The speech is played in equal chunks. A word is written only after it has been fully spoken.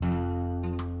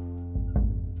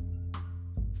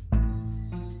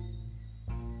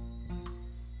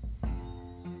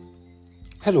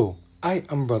Hello, I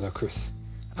am Brother Chris,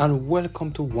 and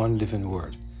welcome to One Living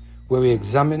Word, where we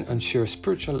examine and share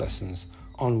spiritual lessons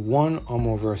on one or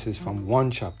more verses from one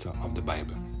chapter of the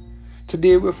Bible.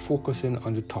 Today we're focusing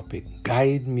on the topic,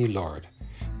 Guide Me, Lord,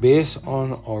 based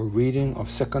on our reading of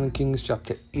 2 Kings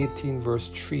chapter 18, verse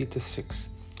 3 to 6.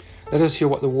 Let us hear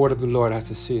what the word of the Lord has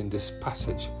to say in this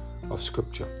passage of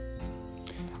Scripture.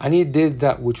 And he did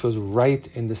that which was right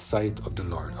in the sight of the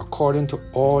Lord, according to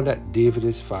all that David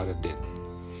his father did.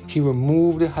 He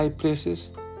removed the high places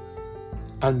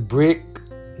and brake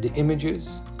the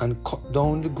images and cut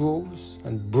down the groves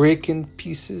and break in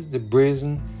pieces the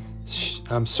brazen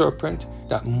serpent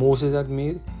that Moses had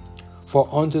made. For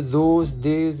unto those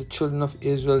days the children of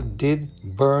Israel did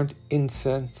burn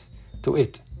incense to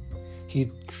it. He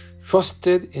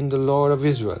trusted in the Lord of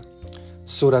Israel,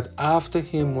 so that after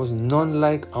him was none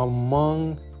like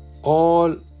among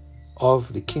all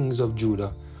of the kings of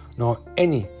Judah, nor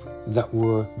any that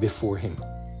were before him.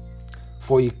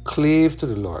 For he clave to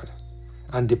the Lord,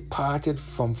 and departed not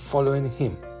from following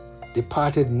him,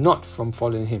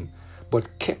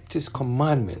 but kept his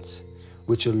commandments,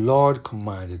 which the Lord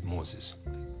commanded Moses.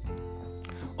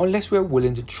 Unless we are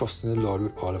willing to trust in the Lord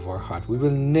with all of our heart, we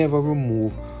will never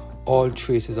remove all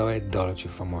traces of idolatry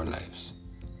from our lives.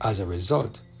 As a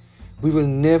result, we will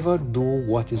never do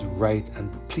what is right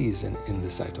and pleasing in the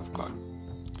sight of God.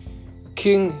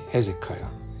 King Hezekiah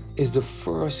is the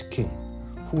first king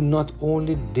who not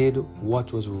only did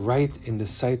what was right in the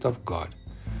sight of God,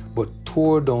 but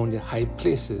tore down the high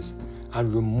places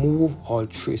and removed all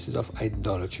traces of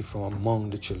idolatry from among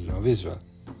the children of Israel.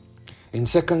 In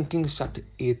 2 Kings chapter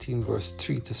 18, verse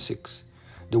 3 to 6,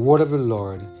 the word of the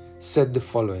Lord said the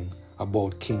following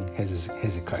about King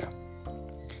Hezekiah.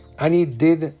 And he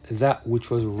did that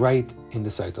which was right in the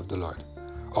sight of the Lord,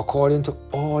 according to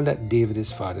all that David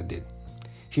his father did.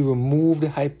 He removed the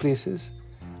high places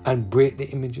and brake the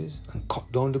images and cut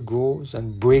down the groves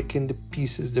and break in the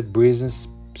pieces the brazen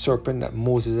serpent that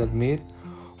Moses had made.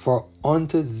 For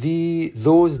unto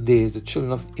those days the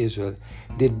children of Israel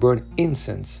did burn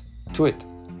incense to it.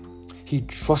 He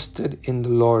trusted in the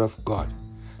Lord of God,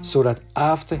 so that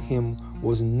after him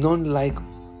was none like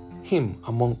him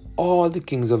among all the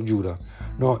kings of Judah,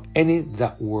 nor any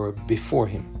that were before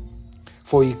him.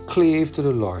 For he clave to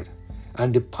the Lord,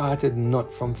 and departed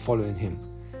not from following him,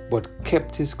 but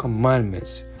kept his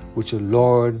commandments, which the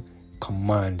Lord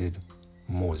commanded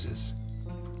Moses.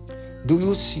 Do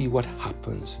you see what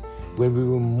happens when we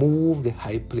remove the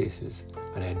high places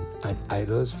and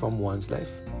idols from one's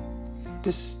life?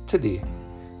 Today,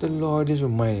 the Lord is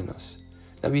reminding us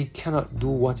that we cannot do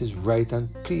what is right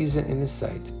and pleasing in His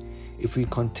sight if we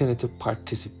continue to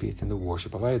participate in the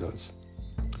worship of idols.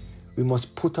 We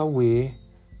must put away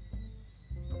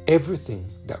everything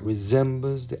that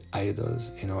resembles the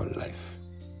idols in our life.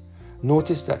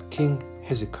 Notice that King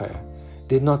Hezekiah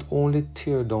did not only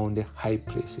tear down the high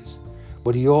places,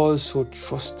 but he also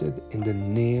trusted in the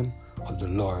name of the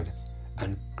Lord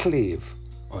and clave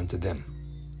unto them.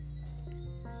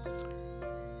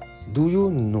 Do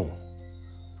you know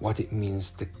what it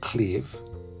means to clave?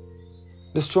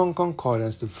 The Strong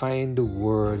Concordance defines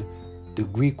the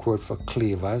Greek word for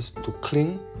clave as to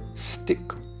cling, stick,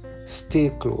 stay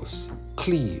close,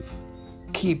 cleave,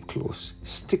 keep close,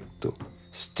 stick to,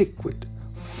 stick with,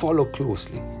 follow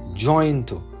closely, join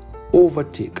to,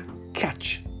 overtake,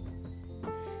 catch.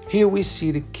 Here we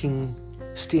see the king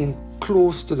staying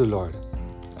close to the Lord,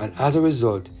 and as a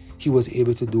result, he was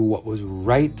able to do what was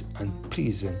right and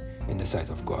pleasing in the sight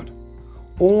of God.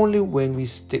 Only when we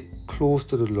stick close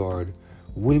to the Lord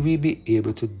will we be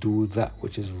able to do that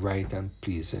which is right and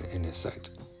pleasing in His sight.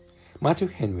 Matthew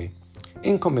Henry,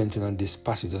 in commenting on this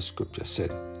passage of Scripture,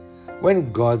 said,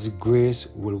 when God's grace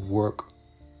will work,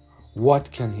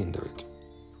 what can hinder it?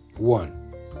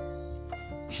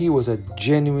 1. He was a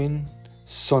genuine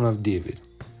son of David,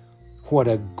 who had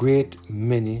a great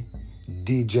many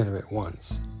degenerate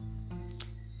ones.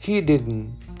 He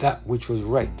did that which was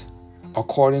right,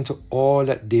 according to all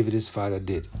that David his father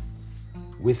did,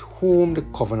 with whom the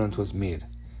covenant was made,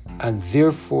 and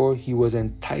therefore he was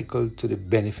entitled to the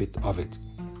benefit of it.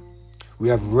 We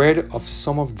have read of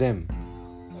some of them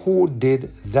who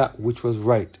did that which was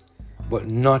right, but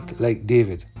not like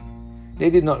David.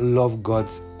 They did not love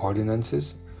God's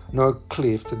ordinances, nor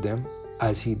clave to them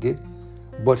as he did,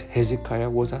 but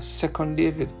Hezekiah was a second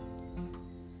David,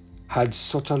 had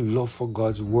such a love for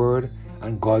God's word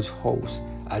and God's house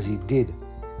as he did.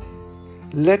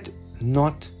 Let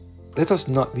us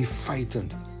not be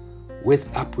frightened with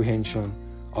apprehension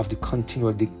of the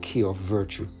continual decay of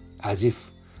virtue, as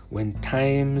if when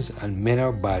times and men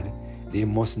are bad, they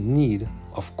must need,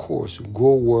 of course,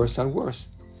 grow worse and worse.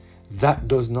 that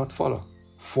does not follow.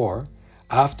 For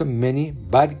after many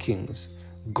bad kings,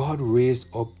 God raised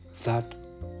up that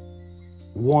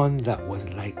one that was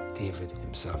like David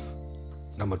himself.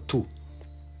 Number 2,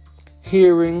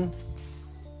 hearing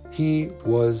he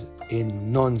was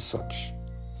in none such.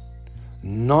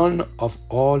 None of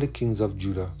all the kings of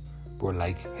Judah were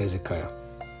like Hezekiah,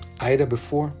 either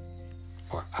before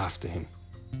or after him.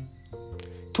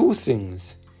 2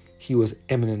 things he was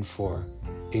eminent for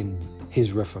in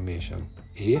his reformation.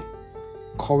 A,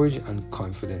 courage and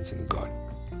confidence in God.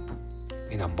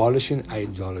 In abolishing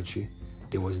idolatry,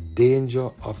 there was danger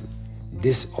of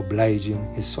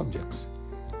disobliging his subjects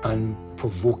and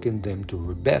provoking them to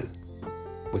rebel.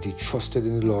 But he trusted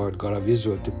in the Lord God of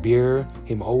Israel to bear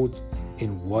him out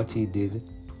in what he did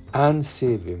and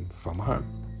save him from harm.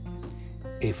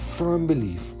 A firm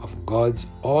belief of God's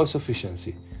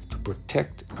all-sufficiency to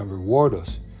protect and reward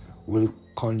us will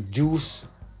conduce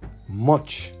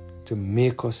much to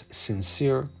make us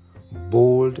sincere,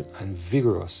 bold, and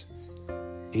vigorous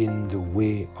in the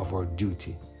way of our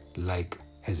duty, like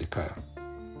Hezekiah.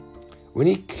 When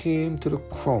he came to the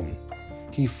crown,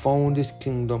 he found his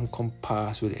kingdom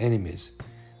compassed with enemies,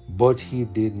 but he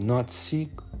did not seek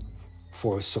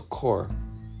for succor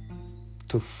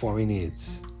to foreign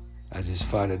aids, as his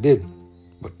father did,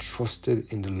 but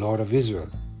trusted in the Lord of Israel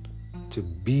to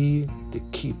be the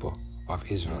keeper of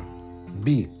Israel.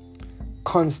 B,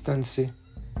 constancy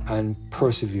and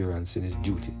perseverance in his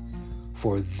duty.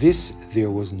 For this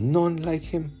there was none like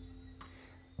him,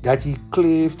 that he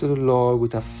clave to the Lord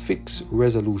with a fixed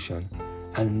resolution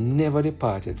and never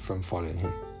departed from following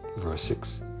him. Verse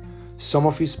 6. Some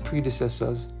of his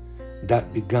predecessors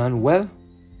that began well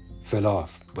fell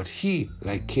off, but he,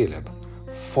 like Caleb,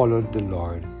 followed the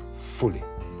Lord fully.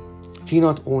 He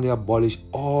not only abolished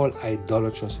all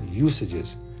idolatrous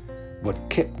usages, but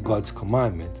kept God's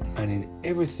commandment, and in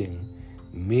everything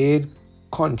made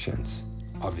conscience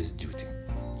of his duty.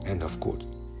 End of quote.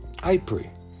 I pray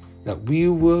that we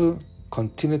will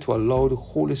continue to allow the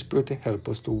Holy Spirit to help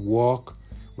us to walk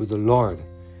with the Lord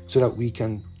so that we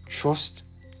can trust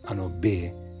and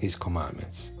obey his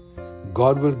commandments.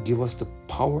 God will give us the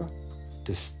power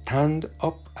to stand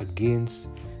up against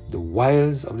the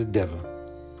wiles of the devil,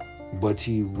 but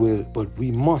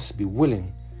we must be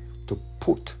willing to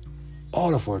put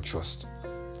all of our trust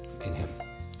in him.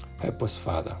 Help us,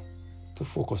 Father, to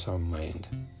focus our mind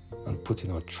on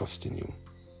putting our trust in you.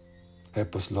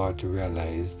 Help us, Lord, to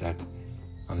realize that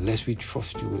unless we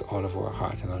trust you with all of our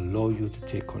hearts and allow you to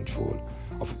take control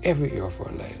of every area of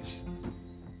our lives,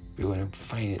 we're going to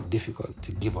find it difficult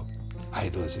to give up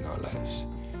idols in our lives.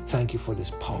 Thank you for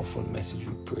this powerful message,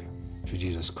 we pray. Through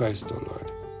Jesus Christ, our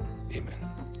Lord. Amen.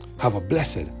 Have a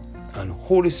blessed and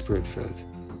Holy Spirit-filled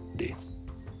day.